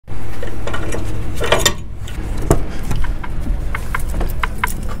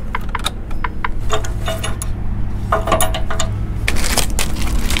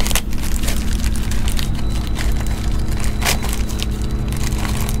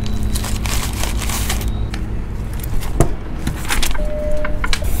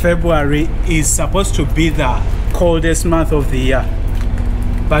February is supposed to be the coldest month of the year,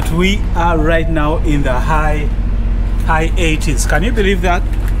 but we are right now in the high 80s. Can you believe that?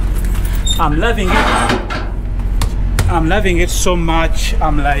 I'm loving it. I'm loving it so much.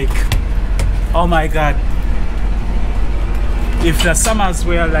 I'm like, oh my god, if the summers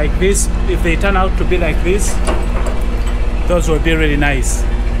were like this, if they turn out to be like this, those would be really nice,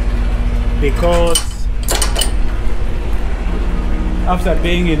 because after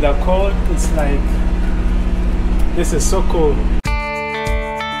being in the cold, it's like, this is so cool.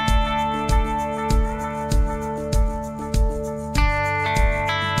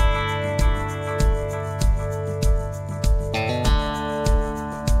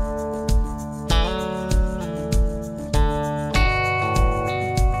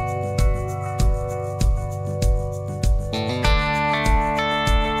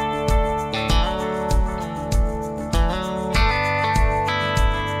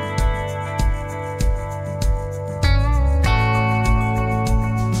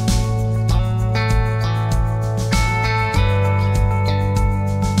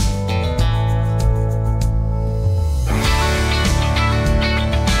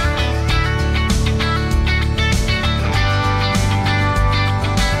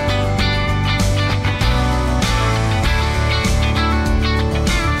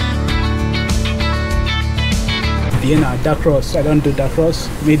 Vienna, dark roast. I don't do dark roast.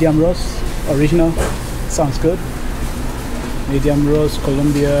 Medium roast, original. Sounds good. Medium roast,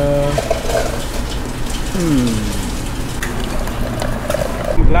 Colombia.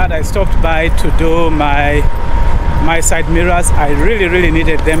 I'm glad I stopped by to do my side mirrors. I really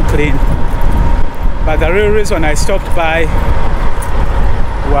needed them clean. But the real reason I stopped by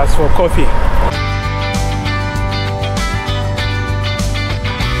was for coffee.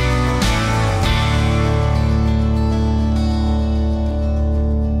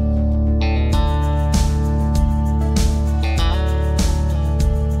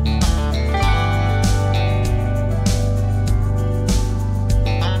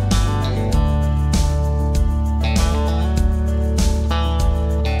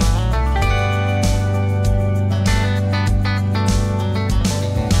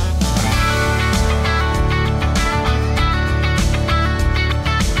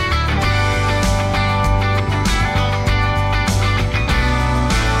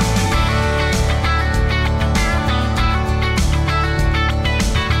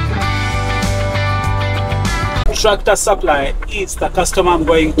 Tractor supply is the customer I'm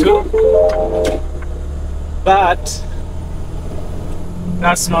going to, but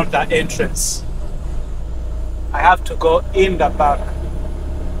that's not the entrance. I have to go in the back.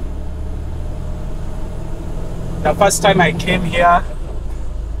 The first time I came here,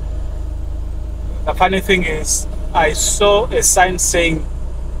 the funny thing is I saw a sign saying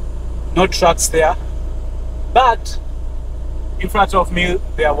no trucks there, but in front of me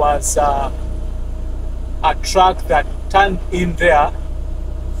there was a truck that turned in there,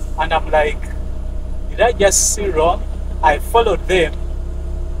 and I'm like, did I just see wrong? I followed them,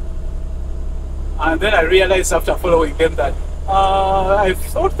 and then I realized after following them that I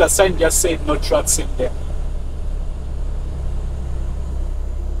thought the sign just said no trucks in there.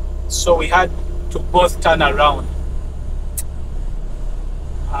 So we had to both turn around,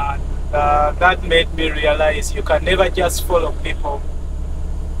 and that made me realize you can never just follow people.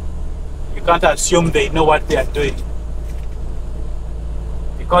 You can't assume they know what they are doing.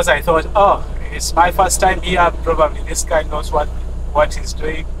 Because I thought, oh, it's my first time here, probably this guy knows what he's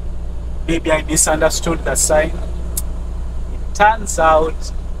doing. Maybe I misunderstood the sign. It turns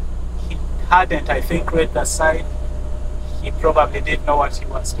out he hadn't, I think, read the sign. He probably didn't know what he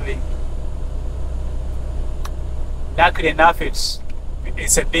was doing. Luckily enough, it's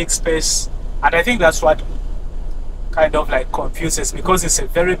a big space, and I think that's what kind of like confuses, because it's a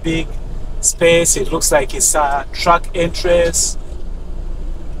very big space. It looks like it's a truck entrance.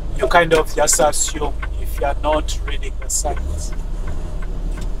 You kind of just assume if you are not reading the signs.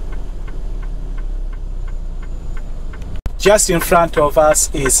 Just in front of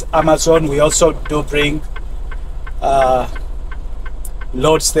us is Amazon. We also do bring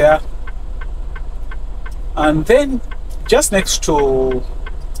loads there. And then just next to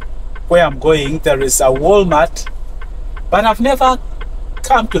where I'm going, there is a Walmart, but I've never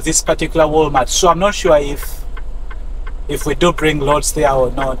come to this particular Walmart, so I'm not sure if we do bring loads there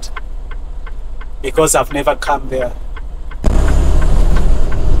or not, because I've never come there.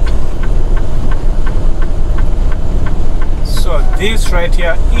 So this right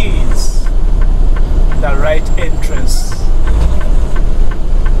here is the right entrance.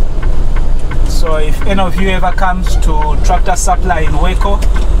 So if any of you ever comes to Tractor Supply in Waco,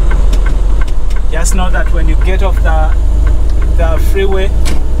 just know that when you get off the freeway,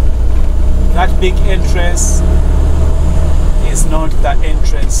 that big entrance is not the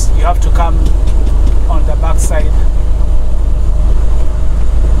entrance. You have to come on the back side.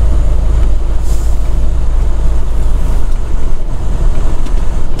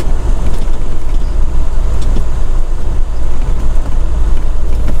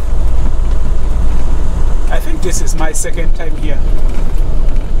 I think this is my second time here.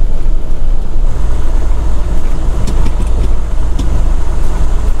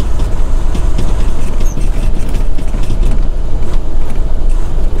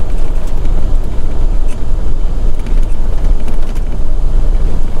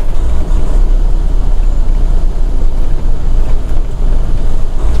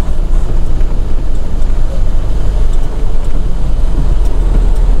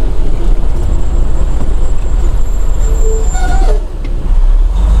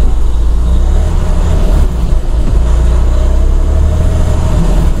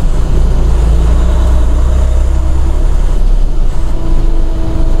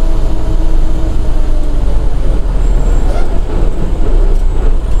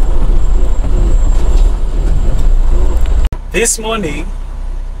 This morning,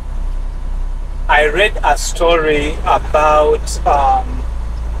 I read a story about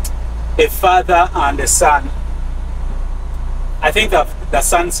a father and a son. I think the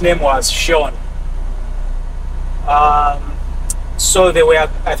son's name was Sean. So they were,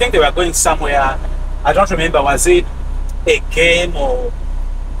 I think they were going somewhere. I don't remember, was it a game or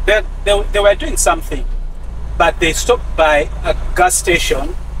they were doing something, but they stopped by a gas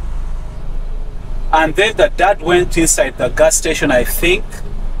station. And then the dad went inside the gas station, I think.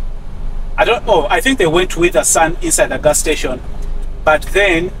 I think they went with the son inside the gas station. But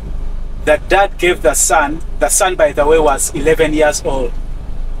then the dad gave the son by the way was 11 years old.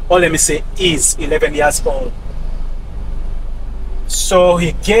 Or let me say is 11 years old. So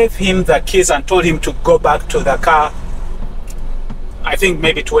he gave him the keys and told him to go back to the car. I think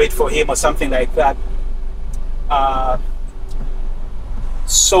maybe to wait for him or something like that.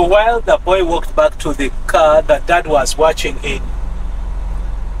 So while the boy walked back to the car, the dad was watching it.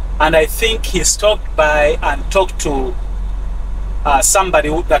 And I think he stopped by and talked to somebody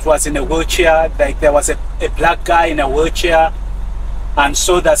that was in a wheelchair. Like there was a black guy in a wheelchair. And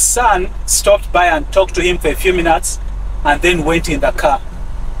so the son stopped by and talked to him for a few minutes and then went in the car.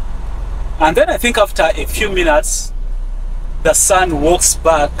 And then I think after a few minutes, the son walks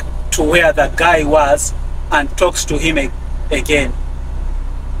back to where the guy was and talks to him again.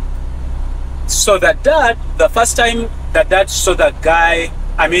 So the dad, the first time the dad saw the guy,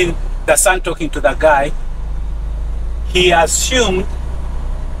 I mean the son talking to the guy, he assumed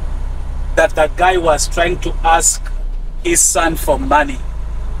that the guy was trying to ask his son for money.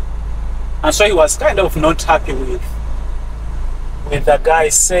 And so he was kind of not happy with the guy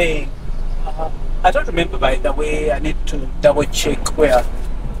saying, I don't remember, by the way, I need to double check where.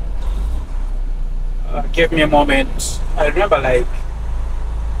 Give me a moment. I remember like,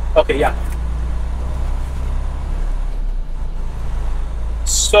 okay, yeah.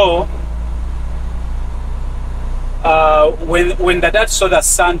 So when the dad saw the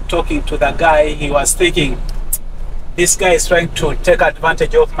son talking to the guy, he was thinking, this guy is trying to take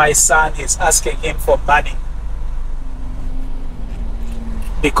advantage of my son. He's asking him for money.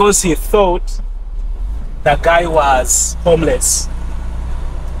 Because he thought the guy was homeless.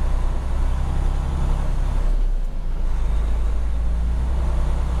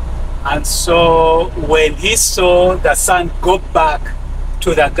 And so when he saw the son go back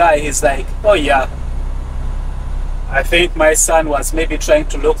to the guy, he's like, oh yeah, I think my son was maybe trying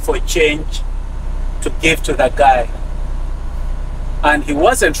to look for change to give to the guy. And he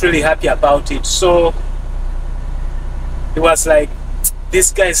wasn't really happy about it. So he was like,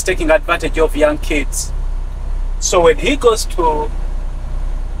 this guy is taking advantage of young kids. So when he goes back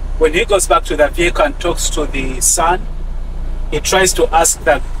to the vehicle and talks to the son, he tries to ask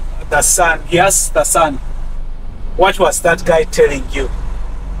the son, he asks the son, what was that guy telling you?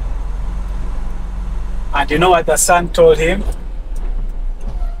 And you know what the son told him?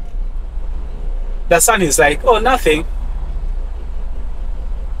 The son is like, oh, nothing.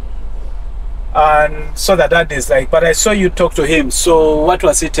 And so the dad is like, but I saw you talk to him, so what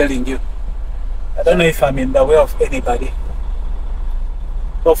was he telling you? I don't know if I'm in the way of anybody.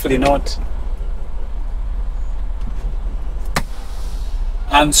 Hopefully not.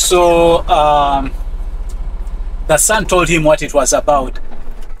 And so the son told him what it was about.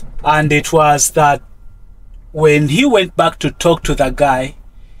 And it was that when he went back to talk to the guy,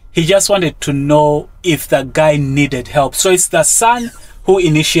 he just wanted to know if the guy needed help. So it's the son who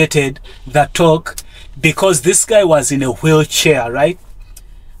initiated the talk, because this guy was in a wheelchair, right?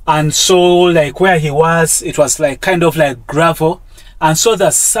 And so like where he was, it was like kind of like gravel. And so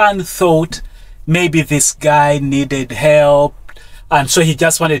the son thought maybe this guy needed help. And so he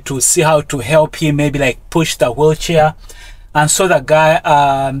just wanted to see how to help him, maybe like push the wheelchair. And so the guy,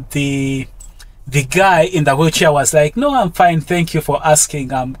 the guy in the wheelchair was like, no, I'm fine. Thank you for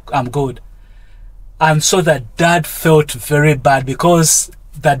asking. I'm good. And so the dad felt very bad, because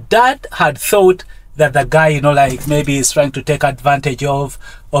the dad had thought that the guy, you know, like maybe is trying to take advantage of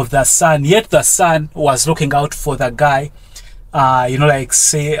the son. Yet the son was looking out for the guy, you know, like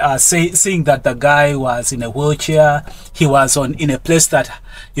seeing that the guy was in a wheelchair. He was in a place that,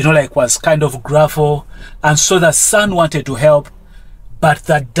 you know, like was kind of gravel. And so the son wanted to help, but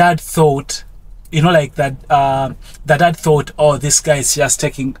the dad thought, you know, like that, the dad thought, oh, this guy is just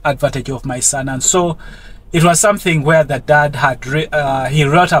taking advantage of my son. And so it was something where the dad had, he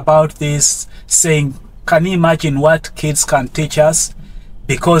wrote about this, saying, can you imagine what kids can teach us?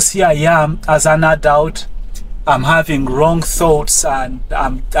 Because here I am as an adult, I'm having wrong thoughts and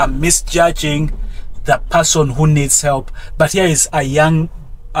I'm misjudging the person who needs help. But here is a young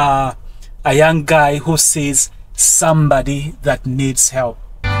guy who sees somebody that needs help.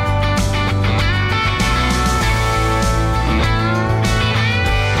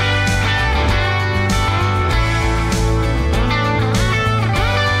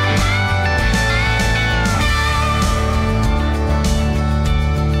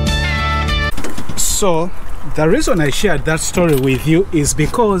 So the reason I shared that story with you is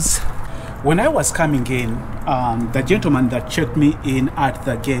because when I was coming in, the gentleman that checked me in at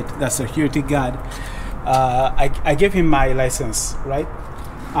the gate, the security guard, I gave him my license, right?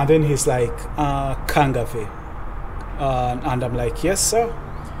 And then he's like, Kangave. And I'm like, yes, sir.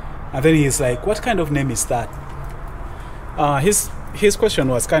 And then he's like, what kind of name is that? His question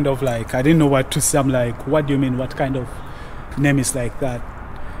was kind of like, I didn't know what to say. I'm like, what do you mean? What kind of name is like that?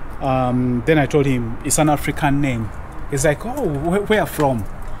 Then I told him it's an African name. He's like, oh, where from?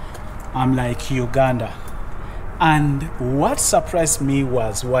 I'm like, Uganda. And what surprised me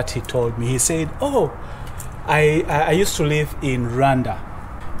was what he told me. He said, oh, I used to live in Rwanda.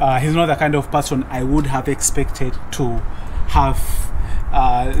 He's not the kind of person I would have expected to have,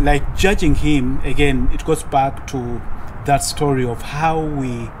 like judging him. Again, it goes back to that story of how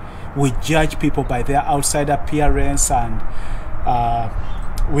we judge people by their outside appearance, and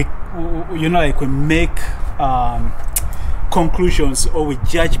we, you know, like we make conclusions, or we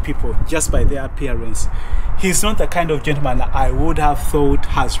judge people just by their appearance. He's not the kind of gentleman I would have thought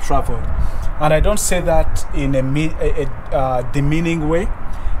has traveled, and I don't say that in a demeaning way,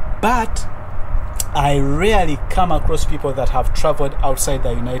 but I rarely come across people that have traveled outside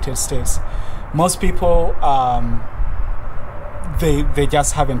the United States. Most people, they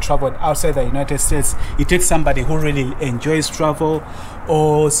just haven't traveled outside the United States. It takes somebody who really enjoys travel,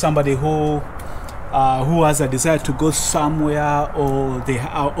 or somebody who has a desire to go somewhere,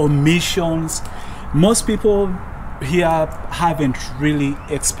 or missions. Most people here haven't really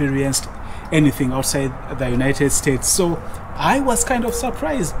experienced anything outside the United States. So I was kind of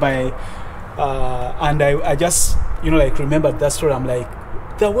surprised by, and I just, you know, like remembered that story. I'm like,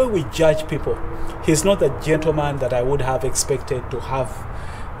 the way we judge people, he's not the gentleman that I would have expected to have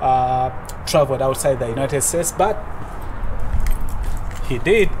traveled outside the United States, but he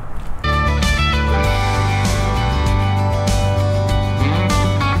did.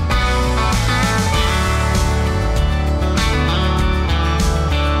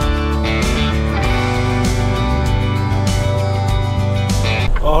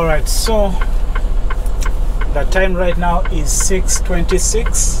 All right, so the time right now is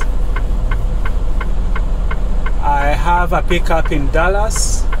 6:26. I have a pickup in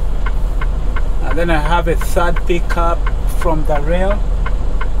Dallas, and then I have a third pickup from the rail.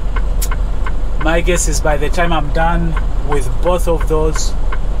 My guess is by the time I'm done with both of those,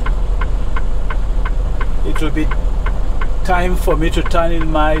 it will be time for me to turn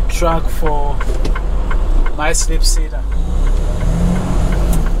in my truck for my sleep sitter.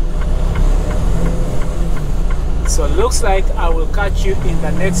 So looks like I will catch you in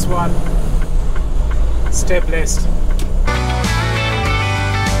the next one. Stay blessed.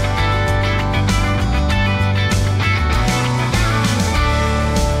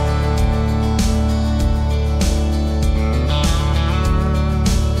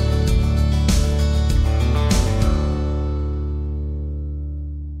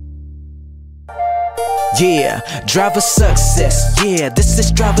 Yeah, driver success. Yeah, this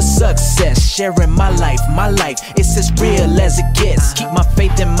is driver success. Sharing my life, it's as real as it gets. Keep my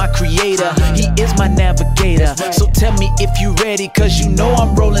faith in my creator, he is my navigator. So tell me if you ready, cause you know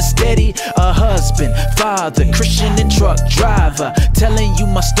I'm rolling steady. A husband, father, Christian and truck driver, telling you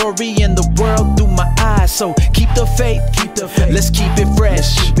my story and the world through my eyes. So keep the faith, let's keep it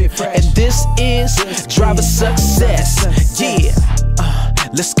fresh. And this is driver success. Yeah,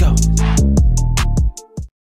 let's go.